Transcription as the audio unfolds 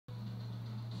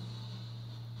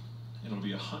and it'll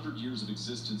be 100 years of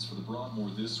existence for the Broadmoor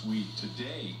this week.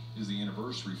 Today is the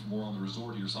anniversary. For more on the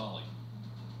resort, here's Holly.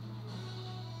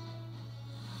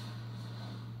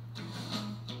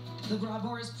 The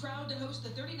Broadmoor is proud to host the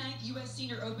 39th U.S.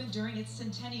 Senior Open during its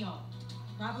centennial.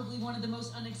 Probably one of the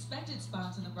most unexpected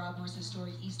spots on the Broadmoor's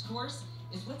historic East Course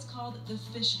is what's called the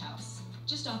Fish House.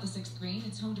 Just off the 6th green,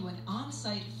 it's home to an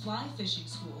on-site fly fishing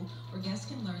school where guests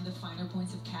can learn the finer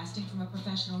points of casting from a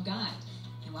professional guide.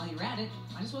 And while you're at it,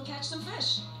 might as well catch some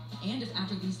fish. And if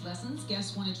after these lessons,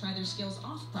 guests want to try their skills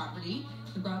off-property,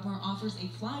 the Broadmoor offers a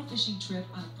fly fishing trip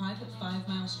on a private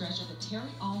 5-mile stretch of the Terry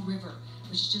All River,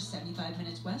 which is just 75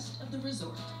 minutes west of the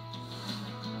resort.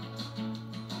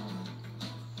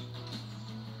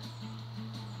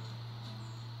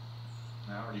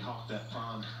 I already hawked that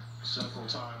pond several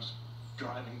times,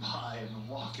 driving by and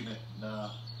walking it,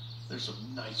 and there's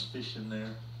some nice fish in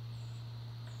there.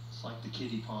 It's like the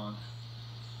kiddie pond.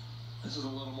 This is a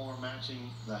little more matching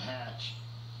the hatch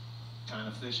kind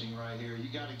of fishing right here.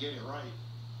 You got to get it right.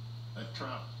 That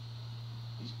trout,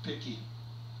 he's picky.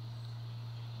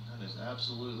 That is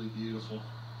absolutely beautiful.